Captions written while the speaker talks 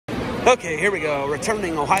Okay, here we go.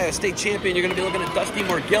 Returning Ohio State champion. You're going to be looking at Dustin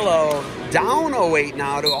Morgillo. Down a weight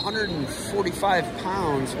now to 145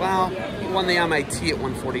 pounds. Well, he won the MIT at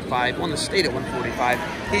 145. Won the state at 145.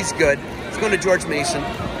 He's good. He's going to George Mason.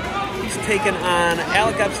 He's taken on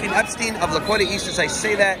Alec Epstein. Epstein of Lakota East, as I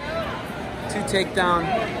say that. 2 takedown.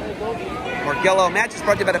 Morgillo. Match is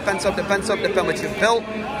brought to you by Defense Up, Defend what you've built.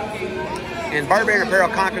 And Barbarian Apparel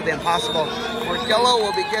conquered the impossible. Morgillo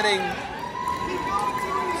will be getting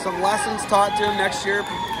some lessons taught to him next year,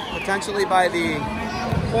 potentially by the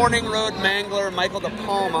Horning Road Mangler, Michael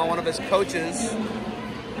DePalma, one of his coaches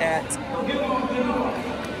at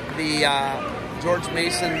the George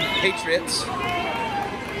Mason Patriots.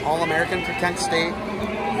 All-American for Kent State,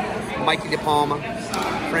 Mikey DePalma.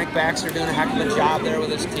 Frank Baxter doing a heck of a job there with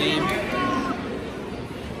his team.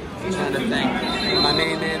 I'm trying to think. My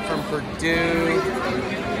main man from Purdue.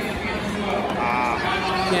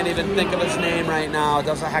 Can't even think of his name right now.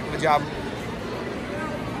 Does a heck of a job.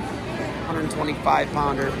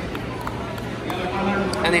 125-pounder.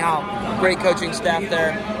 Anyhow, great coaching staff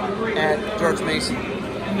there at George Mason.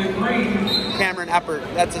 Cameron Eppert,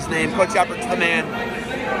 that's his name. Coach Eppert's the man.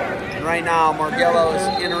 And right now, Morgillo is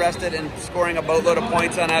interested in scoring a boatload of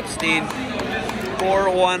points on Epstein.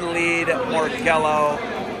 4-1 lead, Morgillo.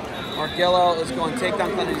 Morgillo is going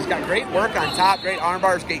takedown clinch. He's got great work on top, great arm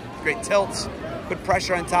bars, great tilts, good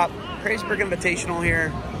pressure on top. Perrysburg Invitational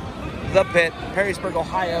here, the pit, Perrysburg,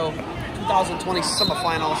 Ohio, 2020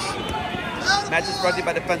 semifinals. Match is brought to you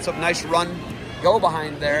by Defense Up. Nice run, go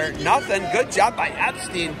behind there. Nothing. Good job by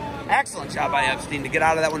Epstein. Excellent job by Epstein to get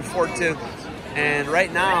out of that one 4-2. And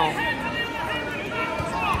right now,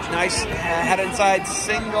 nice head inside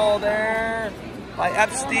single there by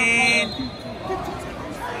Epstein.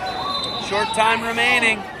 Short time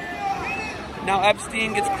remaining. Now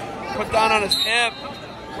Epstein gets put down on his hip.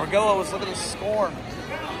 Morgillo was looking to score.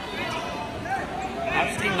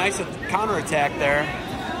 Epstein, nice counterattack there.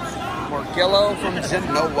 Morgillo from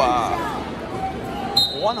Genoa.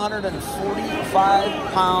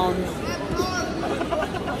 145 pounds.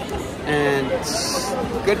 And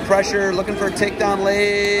good pressure, looking for a takedown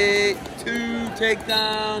late. 2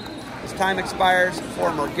 takedown. His time expires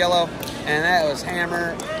for Morgillo. And that was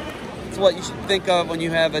hammer. It's what you should think of when you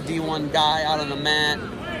have a D1 guy out on the mat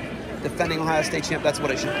defending Ohio State champ. That's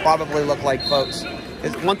what it should probably look like, folks.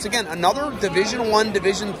 Once again, another Division I,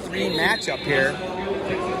 Division III matchup here.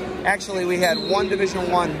 Actually, we had one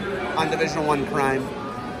Division I on Division I crime.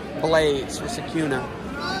 Blades for Sakuna.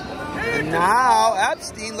 And now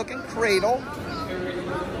Epstein looking cradle.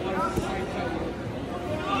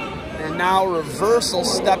 And now reversal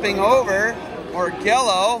stepping over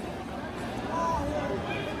Morgillo.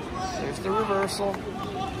 There's the reversal.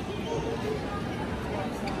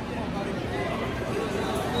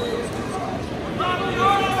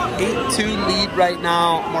 (8-2) lead right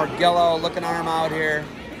now. Morgillo looking arm out here.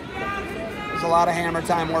 There's a lot of hammer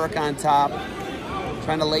time work on top.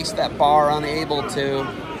 Trying to lace that bar, unable to.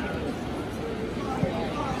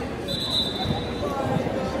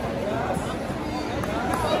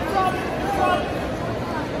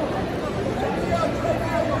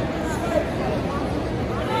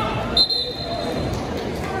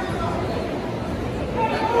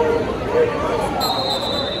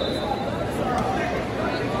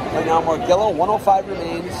 Right now, Morgillo, 105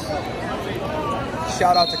 remains.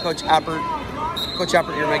 Shout out to Coach Eppert. Coach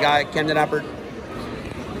Eppert, you're my guy. Camden Eppert.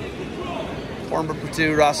 Former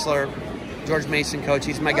Purdue wrestler. George Mason coach,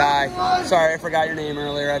 he's my guy. Sorry, I forgot your name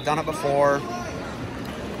earlier. I've done it before.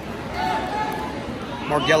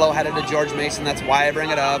 Morgillo headed to George Mason. That's why I bring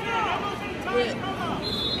it up.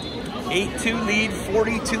 8-2 lead,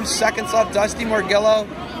 42 seconds left. Dustin Morgillo.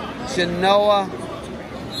 Genoa.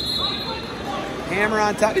 Hammer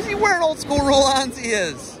on top. Is he wearing old school roll-ons? He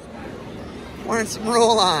is. Wearing some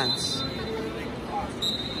roll-ons.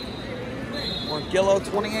 Morgillo,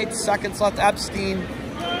 28 seconds left. Epstein.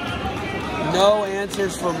 No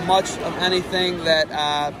answers for much of anything that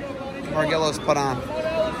Morgillo's put on.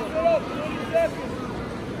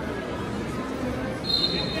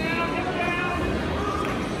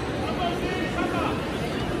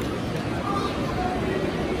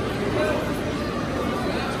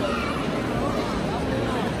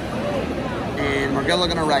 Morgillo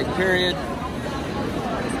gonna ride period.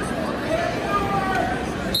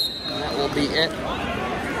 And that will be it.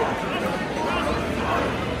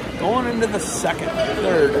 Going into the second,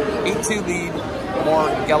 third, 8-2 lead.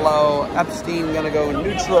 Morgillo. Epstein gonna go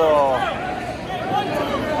neutral.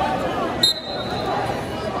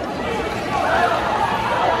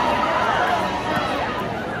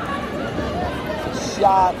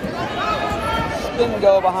 Shot. Spin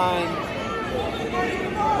go behind.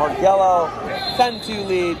 Morgillo, 10-2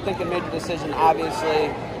 lead, thinking major decision, obviously.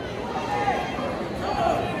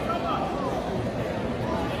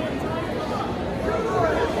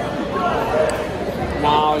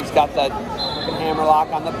 Now he's got the hammer lock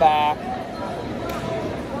on the back.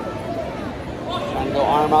 Trying to go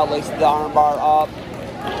arm out, lace the arm bar up.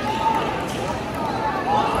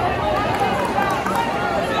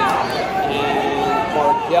 And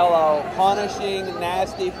Morgillo punishing,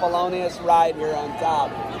 nasty, felonious ride here on top.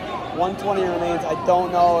 120 remains. I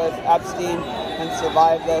don't know if Epstein can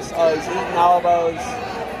survive this. Oh, he's eating elbows.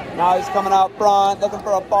 Now he's coming out front, looking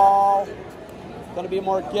for a fall. Going to be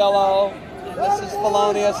Morgillo. This is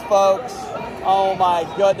felonious, folks. Oh my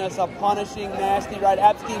goodness, a punishing, nasty ride.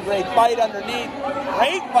 Epstein, great fight underneath.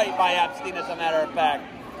 Great fight by Epstein, as a matter of fact.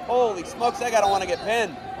 Holy smokes, that guy don't want to get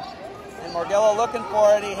pinned. And Morgillo looking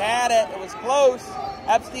for it. He had it. It was close.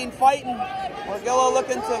 Epstein fighting. Morgillo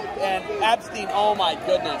looking to, and Epstein, oh my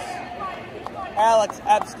goodness. Alex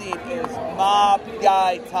Epstein is mob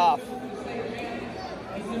guy tough.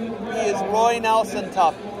 He is Roy Nelson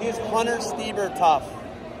tough. He is Hunter Stever tough.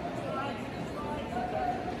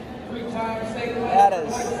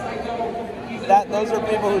 Those are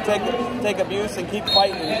people who take abuse and keep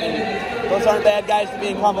fighting, and those aren't bad guys to be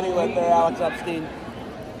in company with there, Alex Epstein.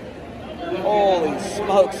 Holy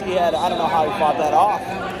smokes, I don't know how he fought that off.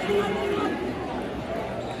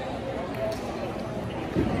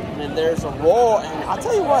 And there's a roll, and I'll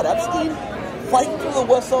tell you what, Epstein fighting through the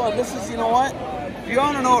whistle, and this is, you know what? If you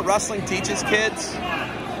want to know what wrestling teaches kids,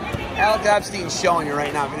 Alex Epstein's showing you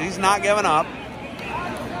right now, because he's not giving up.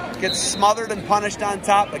 Gets smothered and punished on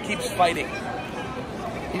top, but keeps fighting.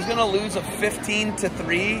 He's going to lose a 15-3.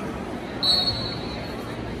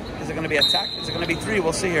 Is it going to be a tech? Is it going to be 3?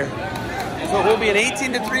 We'll see here. So it will be an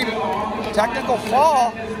 18-3 technical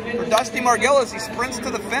fall for Dustin Morgillo as he sprints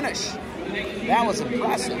to the finish. That was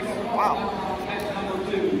impressive. Wow.